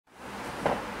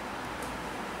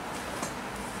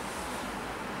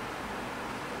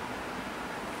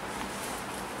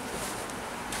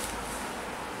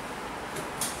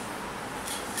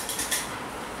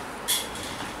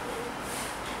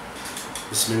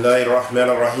Bismillahir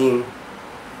Rahmanir Rahim.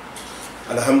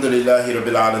 Alhamdulillahi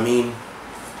Rabbil Alameen.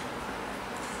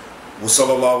 Wa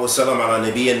sallallahu wa sallam ala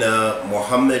nabiyyina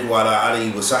Muhammad wa ala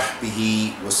alihi wa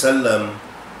sahbihi wa sallam.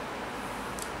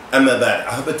 Amma ba'd.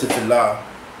 Ahbabtu fillah.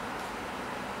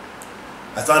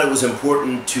 I thought it was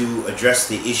important to address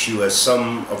the issue as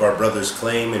some of our brothers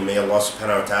claim, and may Allah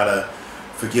subhanahu wa ta'ala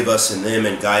forgive us in them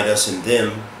and guide us in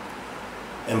them.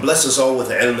 And bless us all with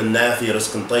ilm nafi,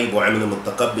 rizqan tayyib wa amal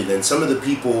mutaqabbil. And some of the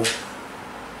people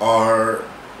are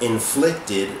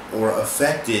inflicted or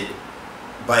affected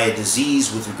by a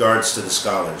disease with regards to the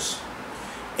scholars.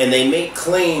 And they make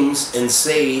claims and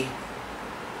say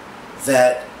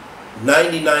that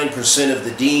 99% of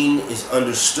the deen is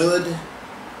understood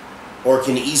or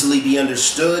can easily be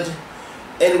understood,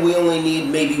 and we only need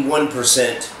maybe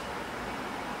 1%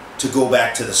 to go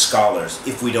back to the scholars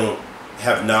if we don't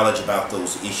have knowledge about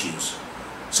those issues.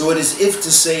 So it is if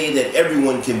to say that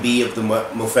everyone can be of the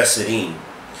mufassirin,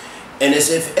 and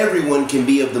as if everyone can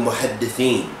be of the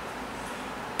muhaddithin,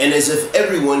 and as if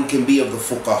everyone can be of the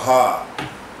fuqaha,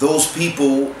 those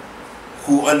people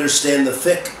who understand the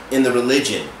fiqh in the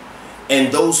religion,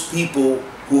 and those people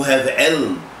who have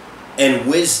ilm and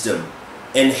wisdom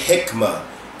and hikmah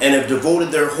and have devoted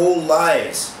their whole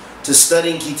lives to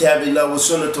studying Kitabillah wa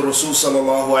Sunnah to Rasul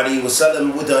sallallahu alayhi wa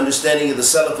sallam with the understanding of the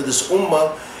Salaf of this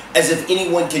ummah, as if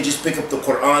anyone can just pick up the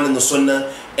Qur'an and the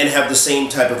Sunnah and have the same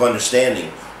type of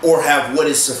understanding, or have what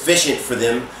is sufficient for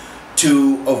them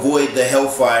to avoid the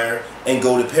hellfire and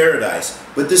go to paradise.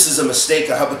 But this is a mistake,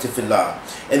 ahbabtu fillah.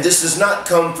 And this does not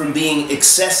come from being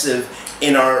excessive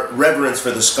in our reverence for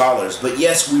the scholars. But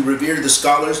yes, we revere the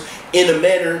scholars in a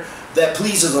manner that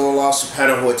pleases Allah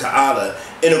subhanahu wa ta'ala,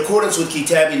 in accordance with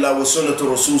Kitabillah wa Sunnah to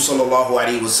Rasul sallallahu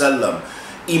alayhi wa sallam.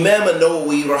 Imam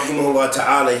al-Nawawi rahimahullah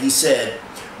ta'ala, he said,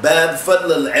 Bab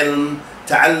fadl al-ilm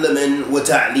ta'allaman wa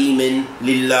ta'liman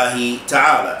lillahi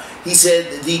ta'ala. He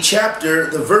said, the chapter,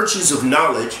 the virtues of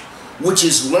knowledge, which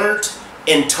is learnt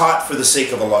and taught for the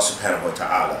sake of Allah subhanahu wa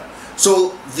ta'ala.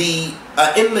 So the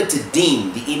a'immat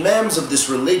ad-din, the imams of this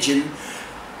religion,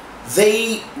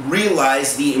 they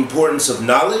realize the importance of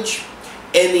knowledge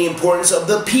and the importance of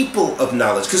the people of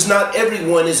knowledge, because not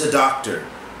everyone is a doctor,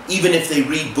 even if they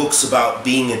read books about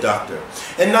being a doctor.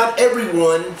 And not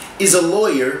everyone is a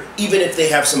lawyer, even if they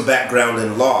have some background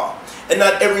in law. And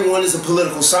not everyone is a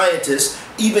political scientist,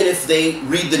 even if they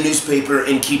read the newspaper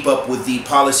and keep up with the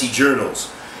policy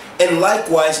journals. And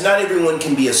likewise, not everyone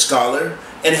can be a scholar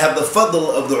and have the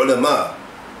fadl of the ulama.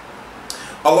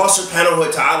 Allah subhanahu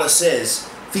wa ta'ala says,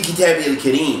 في كتابه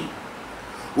الكريم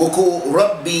وقل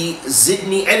ربي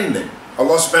زدني علما.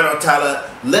 Allah subhanahu wa ta'ala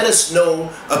let us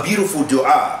know a beautiful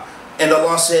dua, and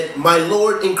Allah said, my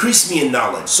Lord, increase me in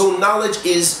knowledge. So knowledge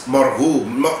is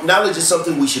marghub, knowledge is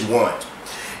something we should want.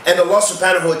 And Allah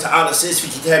subhanahu wa ta'ala says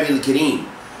في كتابه الكريم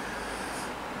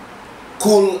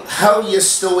قل هل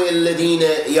يستوي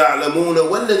الذين يعلمون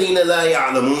والذين لا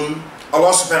يعلمون.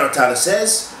 Allah subhanahu wa ta'ala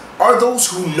says, are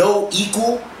those who know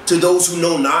equal to those who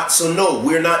know not? So no,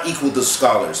 we're not equal to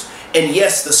scholars. And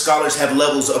yes, the scholars have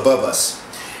levels above us.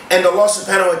 And Allah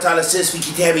subhanahu wa ta'ala says في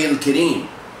كتابه الكريم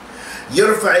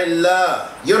يرفع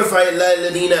الله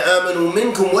الذين آمنوا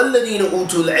منكم والذين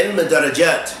أوتوا العلم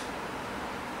درجات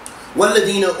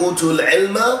والذين أوتوا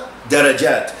العلم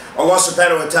درجات. Allah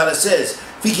subhanahu wa ta'ala says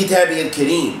في كتابه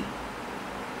الكريم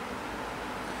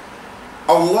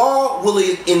Allah will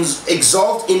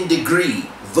exalt in degree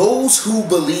those who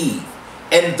believe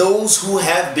and those who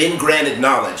have been granted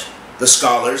knowledge. The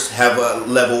scholars have a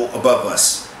level above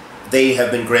us. They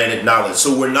have been granted knowledge.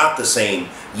 So we're not the same.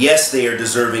 Yes, they are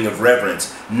deserving of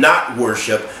reverence, not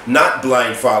worship, not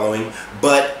blind following,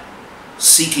 but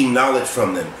seeking knowledge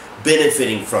from them,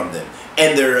 benefiting from them,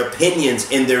 and their opinions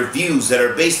and their views that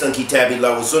are based on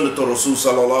Kitabillah wa Sunnah to Rasul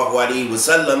sallallahu alayhi wa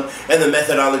sallam, and the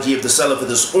methodology of the Salaf of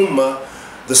this ummah,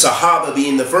 the Sahaba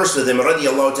being the first of them,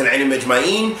 radiyallahu ta'ala anhum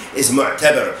ajma'in, is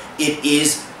mu'tabar. It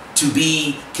is to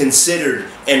be considered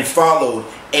and followed,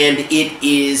 and it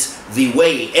is the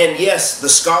way. And yes, the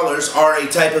scholars are a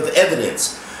type of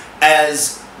evidence,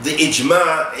 as the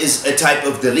ijma' is a type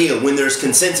of dalil. When there's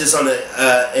consensus on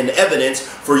an evidence,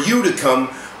 for you to come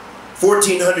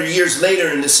 1400 years later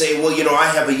and to say, well, I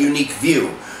have a unique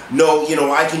view. No,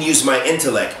 I can use my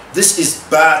intellect. This is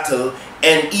batil.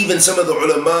 And even some of the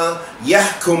ulama,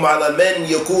 يَحْكُمْ عَلَى مَنْ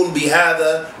يَقُولْ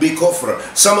بِهَذَا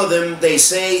بِكُفْرٍ. Some of them,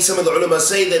 some of the ulama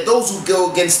say that those who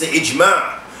go against the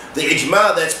ijma'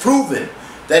 that's proven,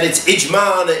 that it's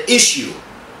ijma' on an issue,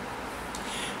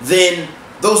 then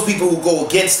those people who go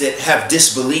against it have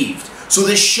disbelieved. So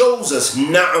this shows us,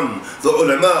 na'am, the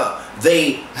ulama,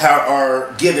 they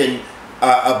are given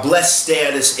a blessed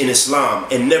status in Islam,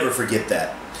 and never forget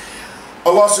that.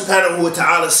 Allah subhanahu wa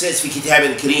ta'ala says, fi kitab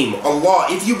al-kareem, Allah,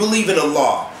 if you believe in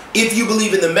Allah, if you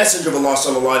believe in the messenger of Allah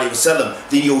sallallahu alayhi wa sallam,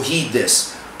 then you'll heed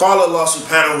this. قال Allah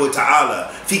subhanahu wa ta'ala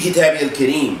fi kitab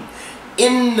al-kareem,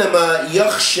 إنما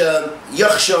يخشى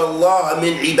الله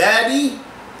من عبادي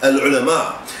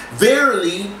العلماء.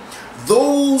 Verily,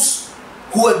 those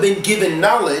who have been given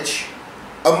knowledge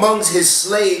amongst his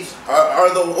slaves are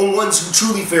the ones who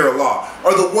truly fear Allah,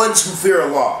 are the ones who fear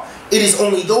Allah. It is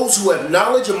only those who have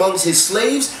knowledge amongst his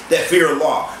slaves that fear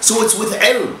Allah. So it's with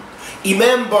ilm.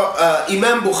 Imam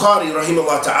Bukhari,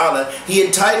 rahimahullah ta'ala, he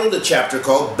entitled a chapter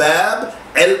called Bab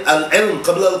al-ilm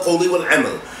qabla al-qawli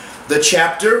wal-amal. The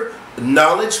chapter,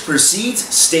 knowledge precedes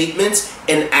statements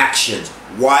and actions.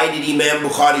 Why did Imam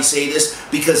Bukhari say this?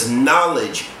 Because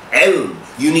knowledge, ilm,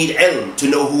 you need ilm to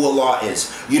know who Allah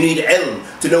is. You need ilm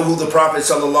to know who the Prophet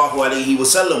sallallahu alaihi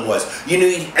wasallam was. You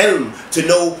need ilm to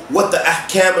know what the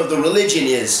ahkam of the religion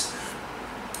is.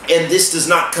 And this does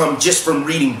not come just from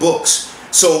reading books.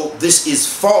 So this is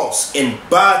false and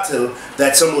batil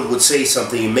that someone would say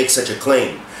something and make such a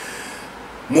claim.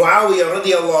 Muawiyah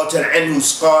radiallahu ta'ala anhu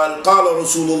قال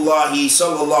رسول الله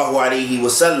صلى الله عليه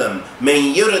وسلم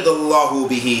من يرد الله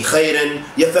به خيرا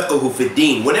يفقه في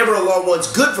الدين. Whenever Allah wants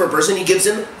good for a person, He gives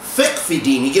him fiqh fi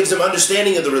din. He gives him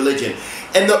understanding of the religion.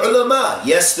 And the ulama,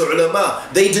 yes, the ulama,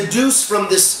 they deduce from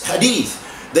this hadith,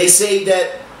 they say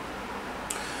that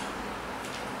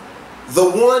the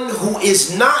one who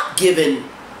is not given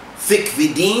fiqh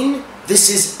fi din, this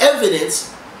is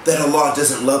evidence that Allah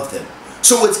doesn't love them.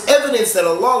 So it's evidence that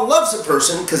Allah loves a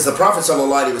person, because the Prophet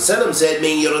ﷺ said,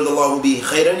 "Man yuridullahu bihi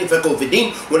khayran yafaqihu fi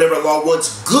din." Whenever Allah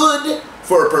wants good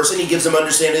for a person, He gives him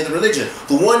understanding of the religion.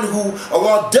 The one who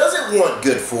Allah doesn't want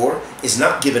good for is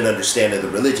not given understanding of the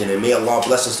religion. And may Allah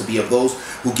bless us to be of those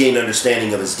who gain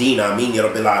understanding of His deen. Ameen ya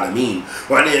Rabbil Alameen.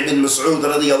 وعن ابن مسعود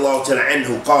رضي الله تعالى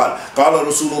عنه قال قال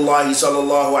رسول الله صلى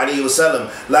الله عليه وسلم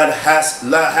لا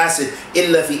حاسد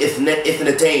إلا في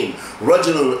اثنتين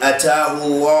رجل أتاه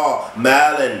الله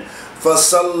مالا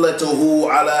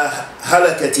فسلطه على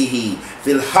هلكته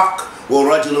في الحق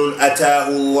ورجل أتاه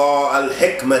الله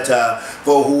الحكمة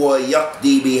فهو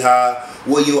يقضي بها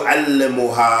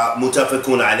ويعلمها متفق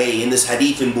عليه. In this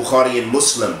hadith in Bukhari and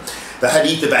Muslim, the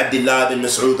hadith of Abdullah bin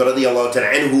Mas'ud radiallahu ta'ala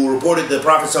anhu, who reported the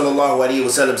Prophet sallallahu alaihi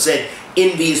wasallam said,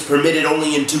 envy is permitted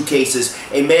only in two cases: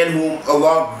 a man whom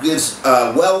Allah gives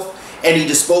wealth and he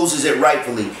disposes it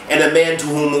rightfully, and a man to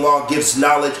whom Allah gives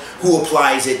knowledge who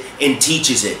applies it and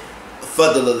teaches it.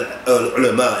 Fadl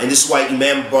al-ulama. And this is why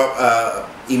Imam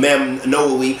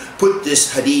Nawawi put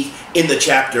this hadith in the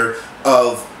chapter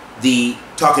of the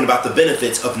talking about the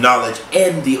benefits of knowledge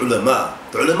and the ulama.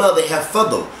 The ulama, they have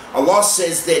fadl. Allah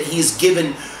says that He has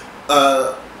given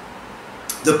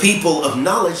the people of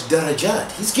knowledge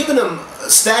darajat. He's given them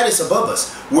status above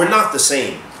us. We're not the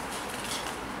same.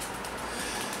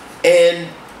 And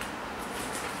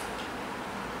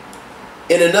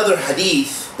in another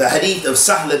hadith, the hadith of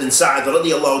Sahl bin Sa'ad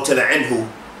radiyallahu ta'ala anhu,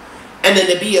 أن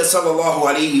النبي صلى الله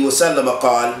عليه وسلم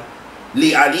قال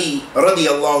لعلي رضي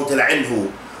الله تعالى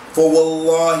عنه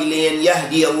فوالله لأن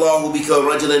يهدي الله بك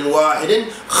رجلا واحدا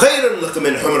خير لك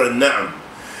من حمر النعم.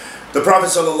 The Prophet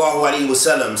صلى الله عليه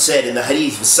وسلم said in the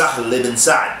hadith of Sahl bin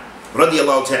Sa'ad رضي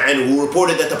الله تعالى عنه, who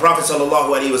reported that the Prophet صلى الله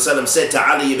عليه وسلم said to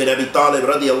Ali ibn Abi Talib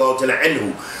رضي الله تعالى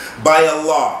عنه, by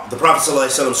Allah, the Prophet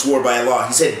ﷺ swore by Allah.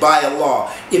 He said, by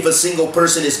Allah, if a single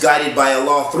person is guided by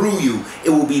Allah through you, it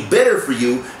will be better for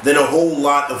you than a whole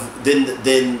lot of than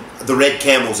the red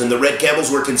camels. And the red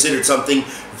camels were considered something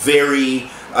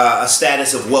very a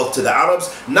status of wealth to the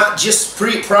Arabs, not just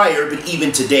prior, but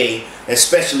even today,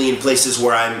 especially in places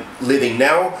where I'm living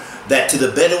now, that to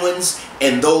the Bedouins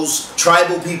and those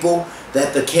tribal people,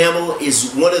 that the camel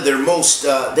is one of their most,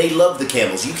 they love the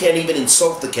camels. You can't even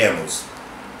insult the camels.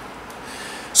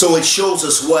 So it shows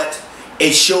us what?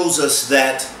 It shows us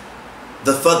that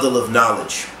the fadl of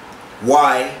knowledge.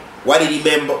 Why? Why did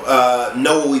Imam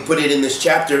Nawawi put it in this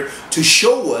chapter? To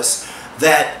show us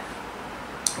that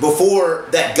before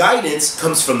that, guidance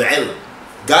comes from the ilm.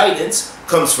 Guidance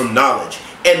comes from knowledge.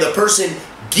 And the person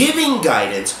giving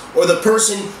guidance, or the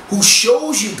person who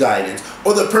shows you guidance,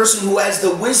 or the person who has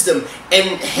the wisdom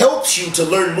and helps you to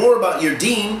learn more about your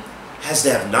deen, has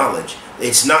to have knowledge.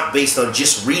 It's not based on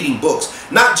just reading books,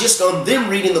 not just on them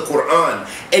reading the Qur'an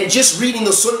and just reading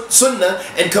the Sunnah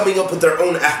and coming up with their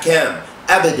own ahkam.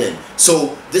 Abadan.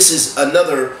 So this is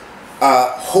another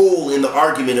hole in the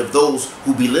argument of those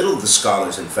who belittle the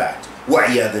scholars, in fact.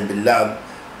 وَعِيَاذًا بِاللَّهِ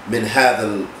مِنْ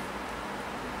هَذَا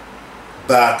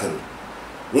الْبَاطِلِ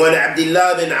وعن عبد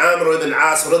الله بن عامر بن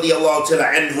عاص رضي الله تعالى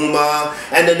عنهما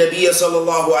أن النبي صلى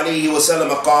الله عليه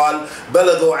وسلم قال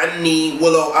بلغوا عني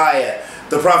ولو آية.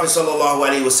 The Prophet صلى الله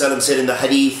عليه وسلم said in the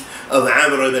hadith of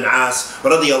Amr ibn As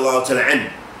رضي الله تعالى عنه,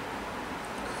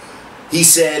 he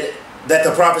said that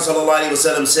the Prophet صلى الله عليه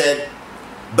وسلم said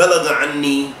بلغوا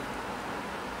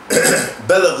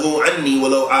عني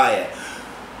ولو آية.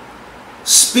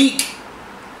 Speak,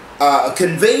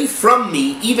 convey from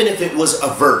me even if it was a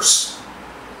verse,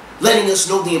 letting us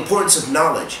know the importance of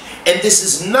knowledge. And this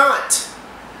is not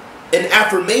an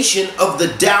affirmation of the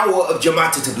da'wah of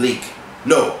Jamaat Tabligh.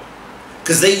 No.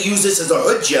 Because they use this as a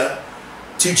hujjah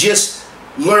to just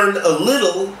learn a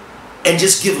little and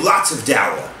just give lots of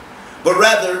da'wah. But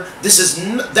rather,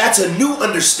 that's a new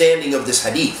understanding of this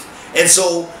hadith. And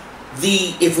so,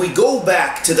 if we go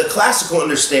back to the classical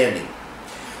understanding,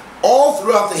 all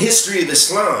throughout the history of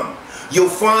Islam, you'll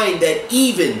find that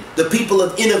even the people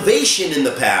of innovation in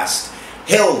the past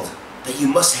held that you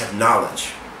must have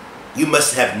knowledge. You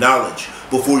must have knowledge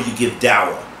before you give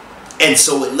da'wah. And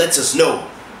so it lets us know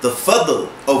the fadl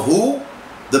of who?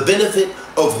 The benefit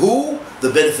of who?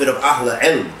 The benefit of Ahl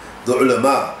Ilm, the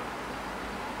ulama.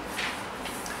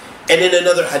 And in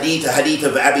another hadith, a hadith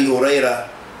of Abi Hurairah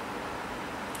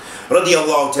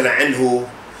radiyallahu ta'ala anhu,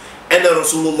 أن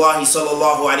رسول الله صلى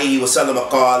الله عليه وسلم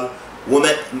قال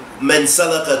ومن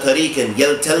سلك طريقا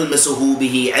يلتمسه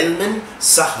به علما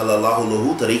سهل الله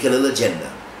له طريقا إلى الجنة.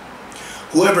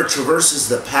 Whoever traverses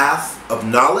the path of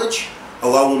knowledge,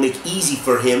 Allah will make easy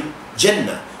for him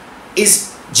Jannah.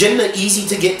 Is Jannah easy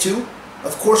to get to?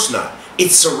 Of course not.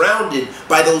 It's surrounded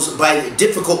by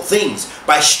difficult things,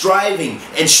 by striving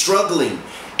and struggling.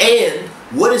 And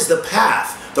what is the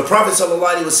path? The Prophet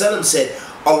ﷺ said,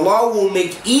 Allah will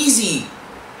make easy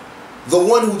the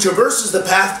one who traverses the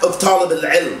path of talib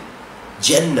al-ilm,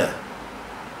 Jannah.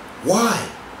 Why?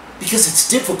 Because it's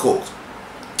difficult.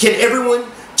 Can everyone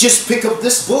just pick up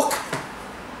this book,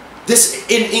 this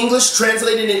in English,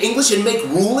 translated in English, and make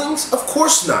rulings? Of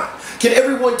course not. Can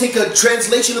everyone take a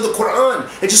translation of the Qur'an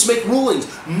and just make rulings?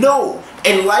 No.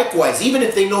 And likewise, even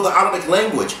if they know the Arabic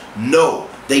language, no.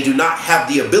 They do not have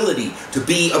the ability to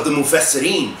be of the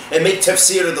mufassirin and make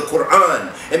tafsir of the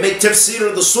Qur'an and make tafsir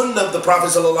of the Sunnah of the Prophet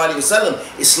ﷺ.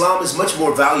 Islam is much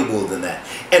more valuable than that.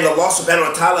 And Allah subhanahu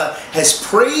wa ta'ala has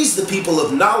praised the people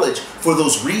of knowledge for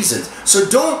those reasons. So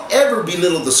don't ever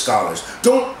belittle the scholars.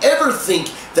 Don't ever think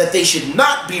that they should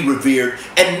not be revered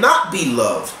and not be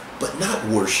loved, but not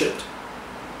worshipped.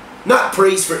 Not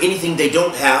praised for anything they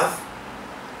don't have.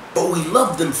 But we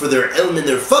love them for their ilm and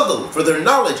their fadl, for their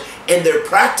knowledge and their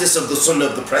practice of the sunnah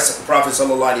of the Prophet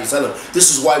ﷺ. This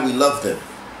is why we love them.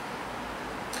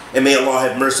 And may Allah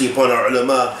have mercy upon our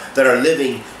ulama that are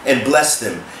living and bless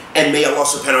them. And may Allah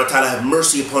subhanahu wa ta'ala have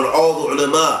mercy upon all the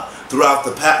ulama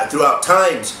throughout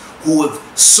times who have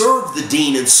served the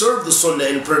deen and served the sunnah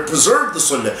and preserved the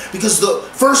sunnah. Because the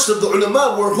first of the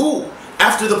ulama were who?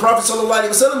 After the Prophet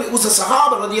ﷺ, it was the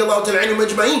Sahaba radiallahu ta'ala anhum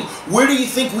ajma'in. Where do you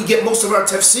think we get most of our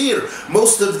tafsir?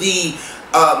 Most of the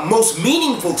most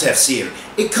meaningful tafsir?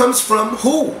 It comes from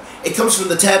who? It comes from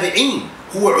the tabi'een,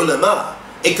 who are ulama.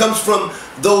 It comes from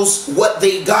those, what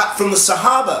they got from the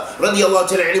Sahaba radiallahu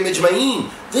ta'ala anhum ajma'in.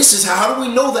 This is how do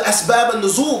we know the asbab and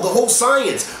nuzul, the whole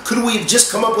science? Could we have just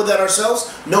come up with that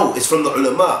ourselves? No, it's from the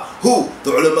ulama. Who?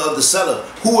 The ulama of the Salaf.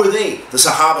 Who are they? The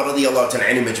Sahaba radiallahu ta'ala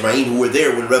anhum ajma'in, who were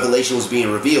there when revelation was being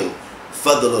revealed.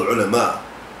 Fadl al-ulama,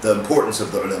 the importance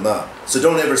of the ulama. So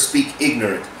don't ever speak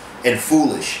ignorant and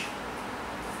foolish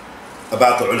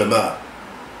about the ulama.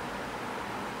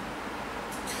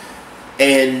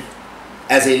 And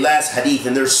as a last hadith,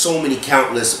 and there's so many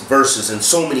countless verses and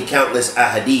so many countless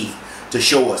ahadith to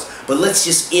show us, but let's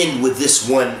just end with this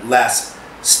one last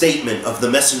statement of the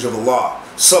Messenger of Allah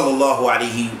sallallahu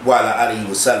alayhi wa alihi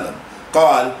wa sallam.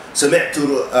 قال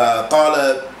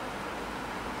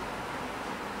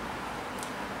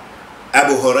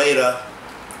أبو هريرة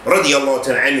رضي الله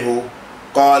تعالى عنه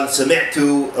قال سمعت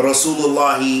رسول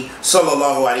الله صلى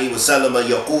الله عليه وسلم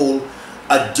يقول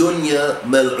الدنيا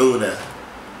ملعونة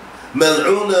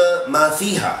ملعونة ما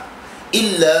فيها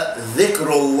إلا ذكر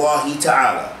الله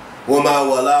تعالى وما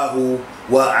ولاه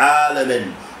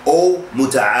وعالما أو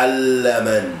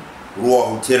متعلما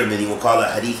رواه الترمذي وقال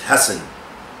حديث حسن.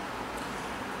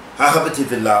 أحبتي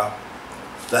في الله,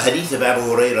 the hadith of Abu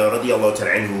Hurairah radiallahu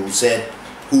ta'ala anhu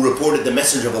who reported the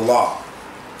Messenger of Allah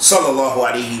sallallahu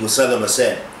alayhi wa sallam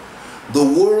said, the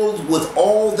world with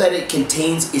all that it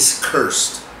contains is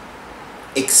cursed,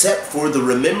 except for the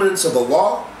remembrance of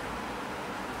Allah,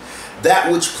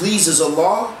 that which pleases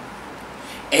Allah,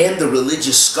 and the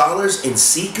religious scholars and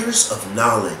seekers of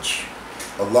knowledge.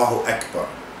 Allahu Akbar.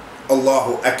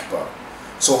 Allahu Akbar.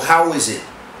 So how is it?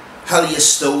 Hal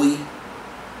yastawi,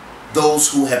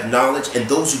 those who have knowledge and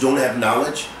those who don't have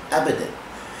knowledge? Abadan.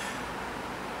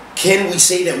 Can we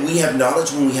say that we have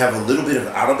knowledge when we have a little bit of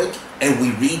Arabic and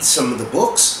we read some of the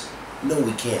books? No,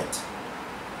 we can't.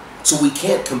 So we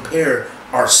can't compare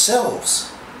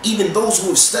ourselves, even those who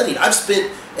have studied. I've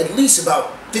spent at least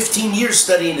about 15 years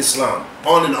studying Islam,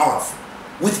 on and off,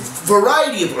 with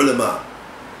variety of ulama.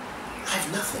 I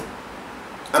have nothing.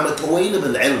 I'm a tawayl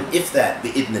al-ilm, if that,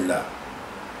 bi-idnillah.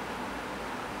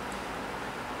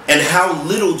 And how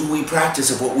little do we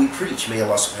practice of what we preach? May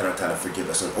Allah subhanahu wa ta'ala forgive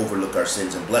us and overlook our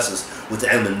sins and bless us with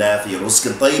ilm al-nafi,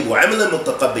 rizqan tayyib, wa amalan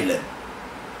mutaqabbilan.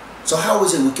 So how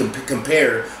is it we can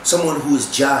compare someone who is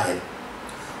jahil,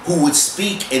 who would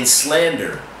speak and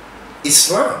slander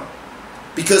Islam?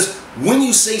 Because when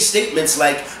you say statements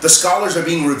like the scholars are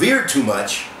being revered too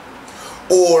much,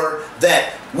 or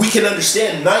that we can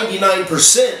understand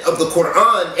 99% of the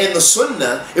Qur'an and the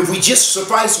Sunnah if we just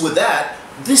suffice with that,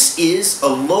 this is a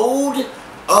load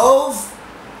of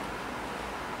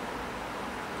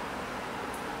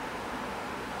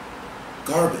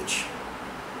garbage.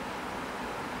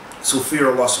 So fear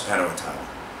Allah subhanahu wa ta'ala.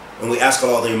 And we ask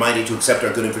Allah the Almighty to accept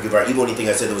our good and forgive our evil. Anything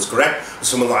I said that was correct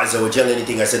was from Allah Azza wa Jalla.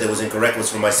 Anything I said that was incorrect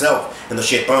was from myself and the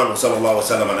shaitan. Wa sallallahu wa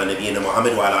sallam ala nabiyyina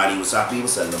Muhammad wa ala alihi wa sahbihi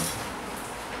wa sallam.